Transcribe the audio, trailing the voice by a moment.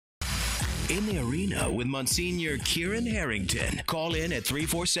In the Arena with Monsignor Kieran Harrington. Call in at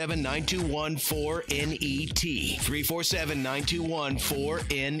 347-921-4NET.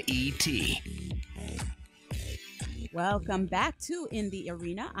 347-921-4NET. Welcome back to In the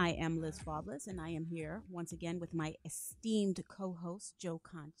Arena. I am Liz Faublas, and I am here once again with my esteemed co-host, Joe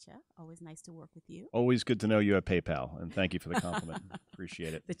Concha. Always nice to work with you. Always good to know you have PayPal, and thank you for the compliment.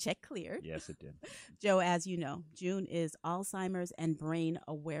 Appreciate it. The check cleared. Yes, it did. Joe, as you know, June is Alzheimer's and Brain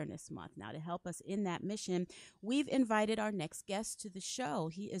Awareness Month. Now, to help us in that mission, we've invited our next guest to the show.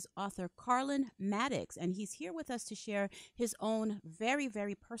 He is author Carlen Maddux, and he's here with us to share his own very,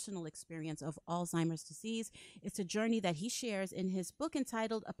 very personal experience of Alzheimer's disease. It's a journey that he shares in his book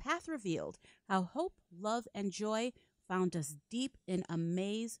entitled A Path Revealed, How Hope, Love, and Joy Found Us Deep in a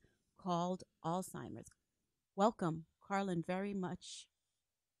Maze Called Alzheimer's. Welcome, Carlen, very much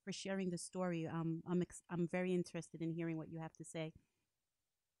for sharing the story. I'm very interested in hearing what you have to say.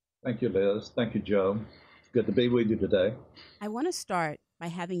 Thank you, Liz. Thank you, Joe. It's good to be with you today. I want to start by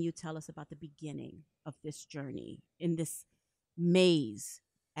having you tell us about the beginning of this journey in this maze,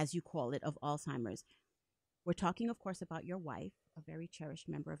 as you call it, of Alzheimer's. We're talking, of course, about your wife, a very cherished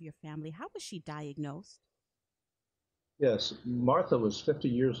member of your family. How was she diagnosed? Yes, Martha was 50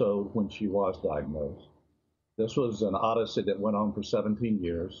 years old when she was diagnosed. This was an odyssey that went on for 17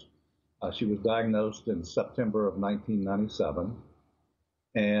 years. She was diagnosed in September of 1997,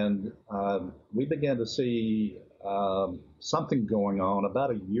 and we began to see something going on about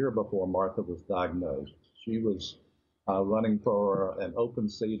a year before Martha was diagnosed. She was running for an open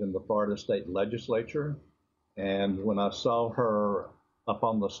seat in the Florida State Legislature. And when I saw her up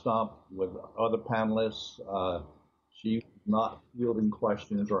on the stump with other panelists, she was not fielding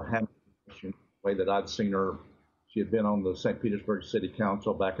questions or handling questions the way that I'd seen her. She had been on the St. Petersburg City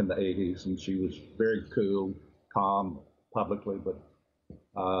Council back in the 80s, and she was very cool, calm publicly. But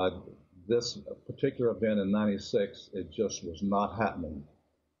this particular event in '96, it just was not happening.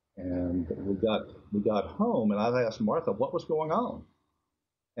 And we got home, and I asked Martha what was going on.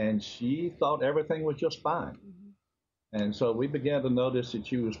 And she thought everything was just fine. Mm-hmm. And so we began to notice that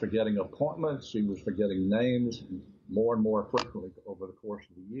she was forgetting appointments, she was forgetting names more and more frequently over the course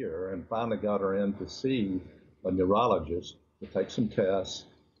of the year, and finally got her in to see a neurologist to take some tests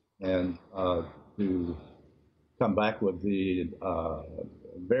and to come back with the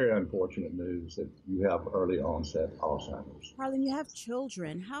very unfortunate news that you have early onset Alzheimer's. Carlen, you have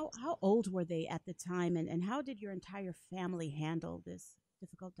children. How old were they at the time, and how did your entire family handle this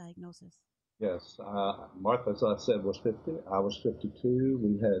difficult diagnosis? Yes, Martha, as I said, was 50. I was 52.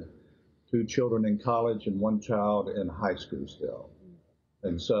 We had 2 children in college and 1 child in high school still.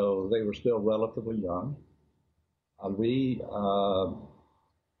 And so they were still relatively young. When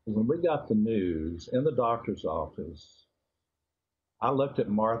we got the news in the doctor's office, I looked at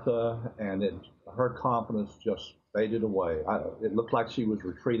Martha, and her confidence just faded away. It looked like she was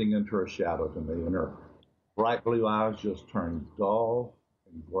retreating into her shadow to me, and her bright blue eyes just turned dull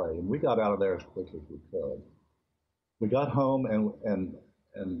and gray. And we got out of there as quickly as we could. We got home and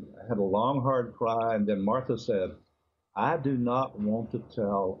had a long, hard cry, and then Martha said, "I do not want to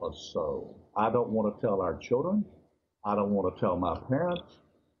tell a soul. I don't want to tell our children. I don't want to tell my parents.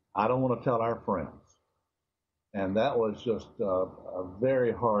 I don't want to tell our friends." And that was just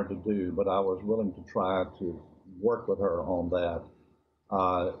very hard to do, but I was willing to try to work with her on that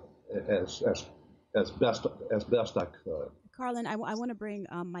as best I could. Carlen, I want to bring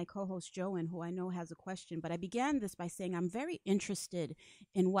my co-host Joe in, who I know has a question, but I began this by saying I'm very interested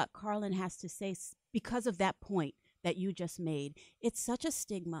in what Carlen has to say because of that point that you just made. It's such a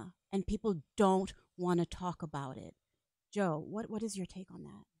stigma, and people don't want to talk about it. Joe, what is your take on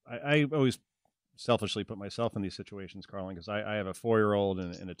that? I always selfishly put myself in these situations, Carlen, because I have a 4-year-old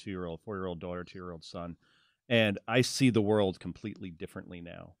and a 2-year-old, 4-year-old daughter, 2-year-old son, and I see the world completely differently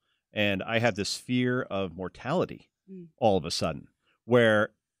now. And I have this fear of mortality all of a sudden,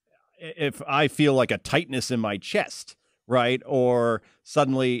 where if I feel like a tightness in my chest, right, or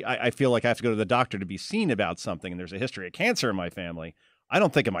suddenly I feel like I have to go to the doctor to be seen about something, and there's a history of cancer in my family, I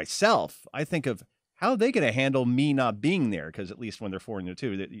don't think of myself. I think of how are they going to handle me not being there? Because at least when they're 4 and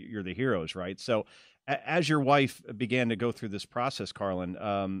 2, you're the heroes, right? So as your wife began to go through this process, Carlen,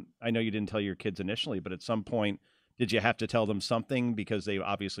 I know you didn't tell your kids initially, but at some point, did you have to tell them something because they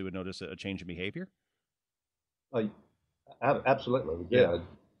obviously would notice a change in behavior? Absolutely, yeah.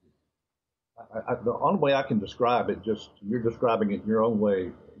 The only way I can describe it, just you're describing it your own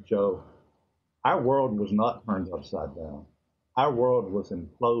way, Joe. Our world was not turned upside down. Our world was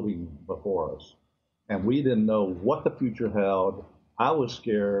imploding before us, and we didn't know what the future held. I was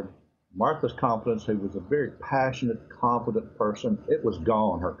scared. Martha's confidence, who was a very passionate, confident person, it was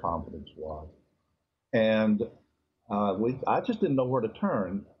gone, her confidence was. And I just didn't know where to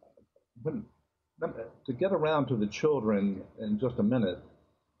turn. When, to get around to the children in just a minute,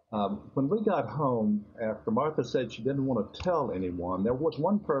 when we got home, after Martha said she didn't want to tell anyone, there was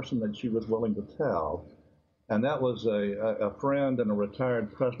one person that she was willing to tell, and that was a friend and a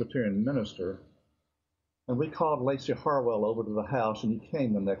retired Presbyterian minister. And we called Lacey Harwell over to the house, and he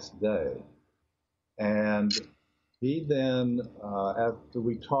came the next day. And he then, after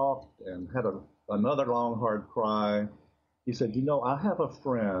we talked and had another long, hard cry, he said, "You know, I have a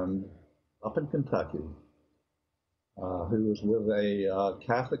friend up in Kentucky who was with a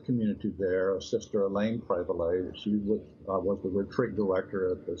Catholic community there, Sister Elaine Prevolet. She was the retreat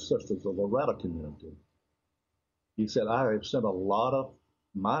director at the Sisters of Loretta community." He said, "I have sent a lot of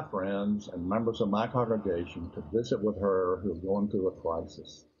my friends and members of my congregation to visit with her who are going through a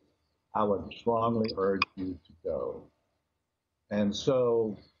crisis. I would strongly urge you to go." And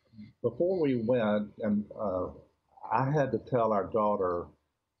so before we went, and I had to tell our daughter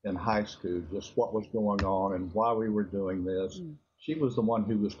in high school just what was going on and why we were doing this. She was the one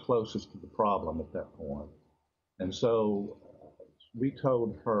who was closest to the problem at that point. And so we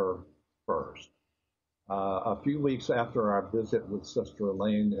told her first. A few weeks after our visit with Sister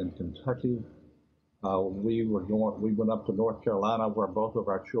Elaine in Kentucky, we went up to North Carolina where both of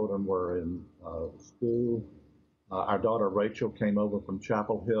our children were in school. Our daughter Rachel came over from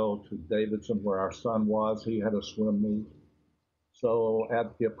Chapel Hill to Davidson where our son was. He had a swim meet. So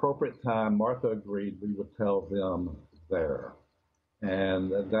at the appropriate time, Martha agreed we would tell them there.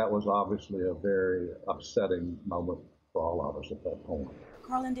 And that was obviously a very upsetting moment for all of us at that point.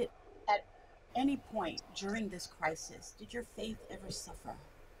 Carlen, at any point during this crisis, did your faith ever suffer?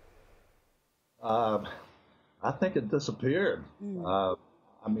 I think it disappeared. I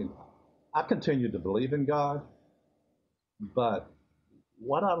mean, I continued to believe in God, but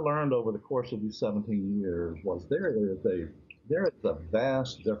what I learned over the course of these 17 years was there is a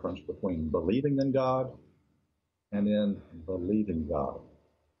vast difference between believing in God and in believing God.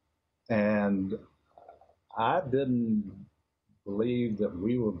 And I didn't believe that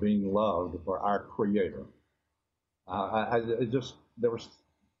we were being loved by our Creator.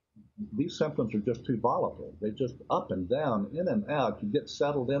 These symptoms are just too volatile. They're just up and down, in and out. You get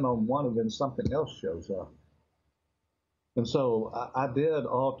settled in on one, and then something else shows up. And so I did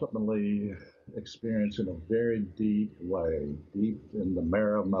ultimately experience in a very deep way, deep in the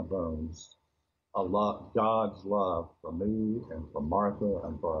marrow of my bones, God's love for me and for Martha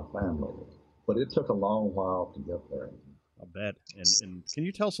and for our family. But it took a long while to get there. I'll bet. And can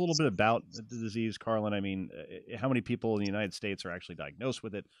you tell us a little bit about the disease, Carlen? I mean, how many people in the United States are actually diagnosed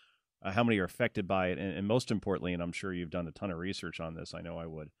with it? How many are affected by it? And most importantly, and I'm sure you've done a ton of research on this, I know I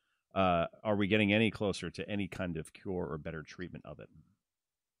would, are we getting any closer to any kind of cure or better treatment of it?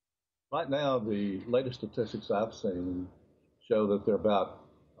 Right now, the latest statistics I've seen show that there are about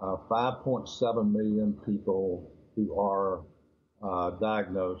 5.7 million people who are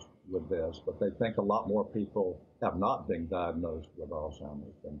diagnosed with this, but they think a lot more people have not been diagnosed with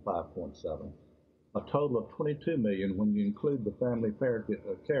Alzheimer's than 5.7. A total of 22 million, when you include the family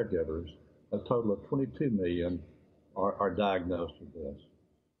caregivers, a total of 22 million are diagnosed with this.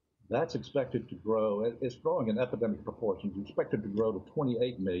 That's expected to grow. It's growing in epidemic proportions. It's expected to grow to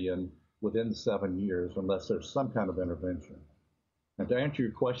 28 million within 7 years unless there's some kind of intervention. And to answer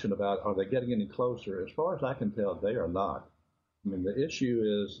your question about are they getting any closer, as far as I can tell, they are not. I mean, the issue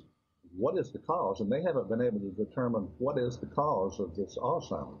is what is the cause? And they haven't been able to determine what is the cause of this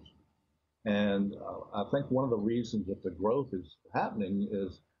Alzheimer's. And I think one of the reasons that the growth is happening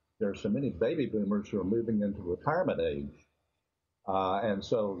is there are so many baby boomers who are moving into retirement age. And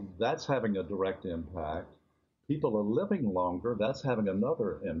so that's having a direct impact. People are living longer. That's having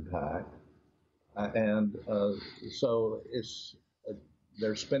another impact. So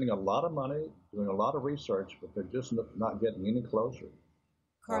they're spending a lot of money, doing a lot of research, but they're just not getting any closer.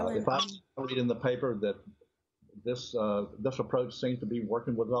 Carlen, if I read in the paper that this approach seems to be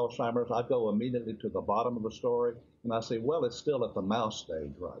working with Alzheimer's, I go immediately to the bottom of the story and I say, well, it's still at the mouse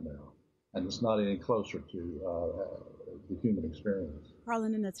stage right now, and it's not any closer to the human experience.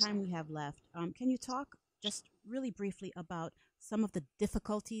 Carlen, in the time we have left, can you talk just really briefly about some of the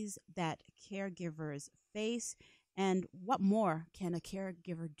difficulties that caregivers face, and what more can a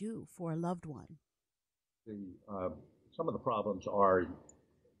caregiver do for a loved one? Some of the problems are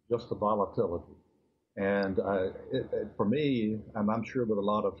just the volatility. And for me, and I'm sure with a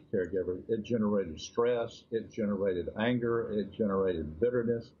lot of caregivers, it generated stress, it generated anger, it generated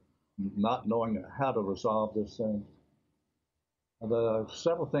bitterness, not knowing how to resolve this thing. The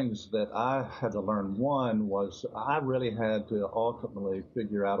several things that I had to learn. One was I really had to ultimately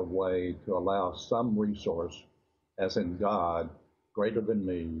figure out a way to allow some resource, as in God, greater than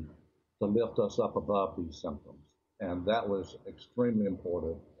me, to lift us up above these symptoms. And that was extremely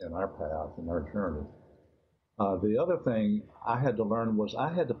important in our path, in our journey. The other thing I had to learn was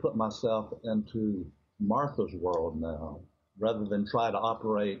I had to put myself into Martha's world now, rather than try to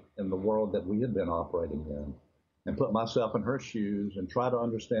operate in the world that we had been operating in, and put myself in her shoes and try to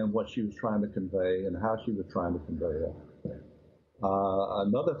understand what she was trying to convey and how she was trying to convey it.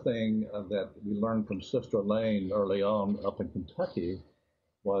 Another thing that we learned from Sister Elaine early on up in Kentucky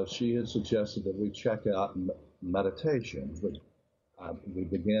was she had suggested that we check out meditation, which we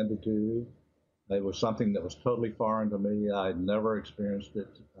began to do. It was something that was totally foreign to me. I'd never experienced it,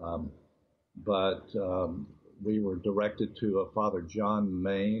 but we were directed to a Father John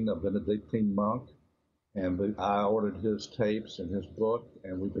Main, a Benedictine monk, and I ordered his tapes and his book,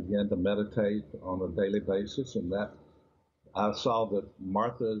 and we began to meditate on a daily basis. And that I saw that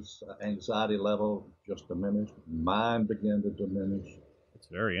Martha's anxiety level just diminished, mine began to diminish. It's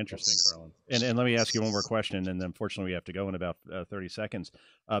very interesting, Carlen. And let me ask you one more question, and unfortunately we have to go in about 30 seconds.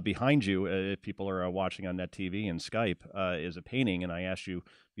 Behind you, if people are watching on Net TV and Skype, is a painting, and I asked you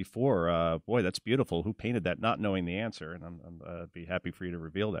before, boy, that's beautiful. Who painted that? Not knowing the answer, and I'd be happy for you to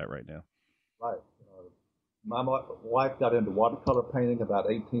reveal that right now. Right. My wife got into watercolor painting about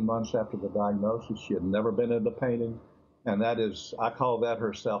 18 months after the diagnosis. She had never been into painting, and that is, I call that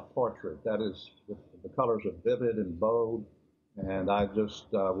her self-portrait. That is, the colors are vivid and bold, and I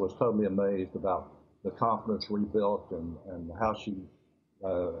just was totally amazed about the confidence rebuilt and how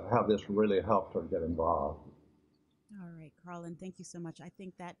this really helped her get involved. All right, Carlen, thank you so much. I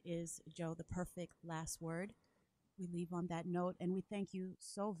think that is, Joe, the perfect last word. We leave on that note, and we thank you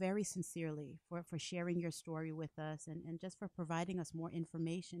so very sincerely for sharing your story with us and just for providing us more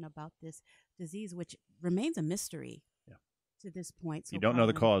information about this disease, which remains a mystery to this point. So you don't know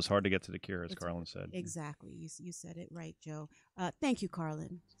the cause, hard to get to the cure, as Carlen said. Exactly. You said it right, Joe. Thank you,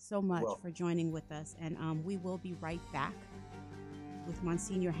 Carlen, so much for joining with us, and we will be right back with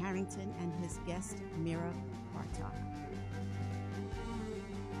Monsignor Harrington and his guest, Mira Bartok.